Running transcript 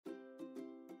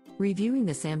Reviewing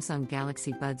the Samsung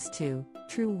Galaxy Buds 2,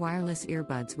 true wireless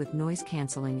earbuds with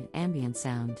noise-canceling and ambient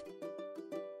sound.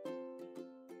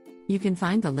 You can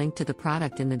find the link to the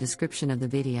product in the description of the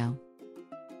video.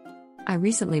 I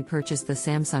recently purchased the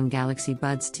Samsung Galaxy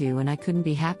Buds 2 and I couldn't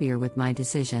be happier with my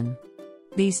decision.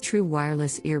 These true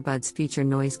wireless earbuds feature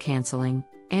noise-canceling,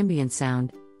 ambient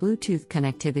sound, Bluetooth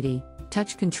connectivity,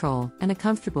 touch control, and a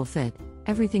comfortable fit,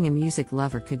 everything a music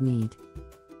lover could need.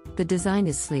 The design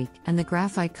is sleek, and the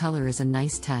graphite color is a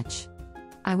nice touch.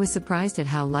 I was surprised at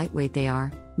how lightweight they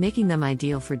are, making them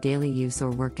ideal for daily use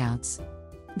or workouts.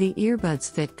 The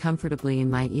earbuds fit comfortably in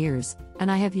my ears,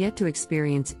 and I have yet to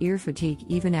experience ear fatigue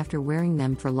even after wearing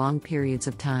them for long periods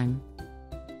of time.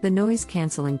 The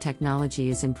noise-canceling technology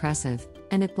is impressive,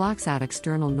 and it blocks out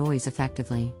external noise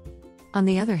effectively. On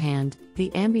the other hand,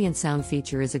 the ambient sound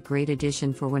feature is a great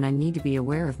addition for when I need to be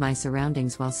aware of my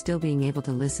surroundings while still being able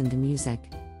to listen to music.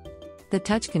 The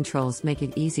touch controls make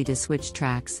it easy to switch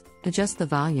tracks, adjust the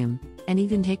volume, and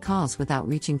even take calls without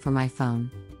reaching for my phone.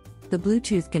 The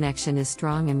Bluetooth connection is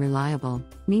strong and reliable,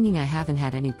 meaning I haven't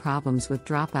had any problems with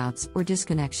dropouts or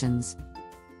disconnections.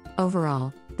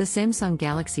 Overall, the Samsung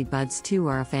Galaxy Buds 2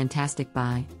 are a fantastic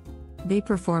buy. They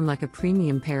perform like a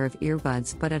premium pair of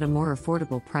earbuds but at a more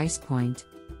affordable price point.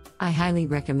 I highly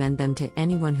recommend them to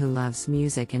anyone who loves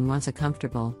music and wants a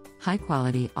comfortable,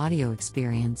 high-quality audio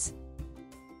experience.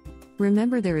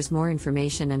 Remember, there is more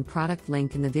information and product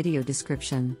link in the video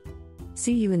description.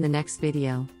 See you in the next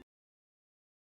video.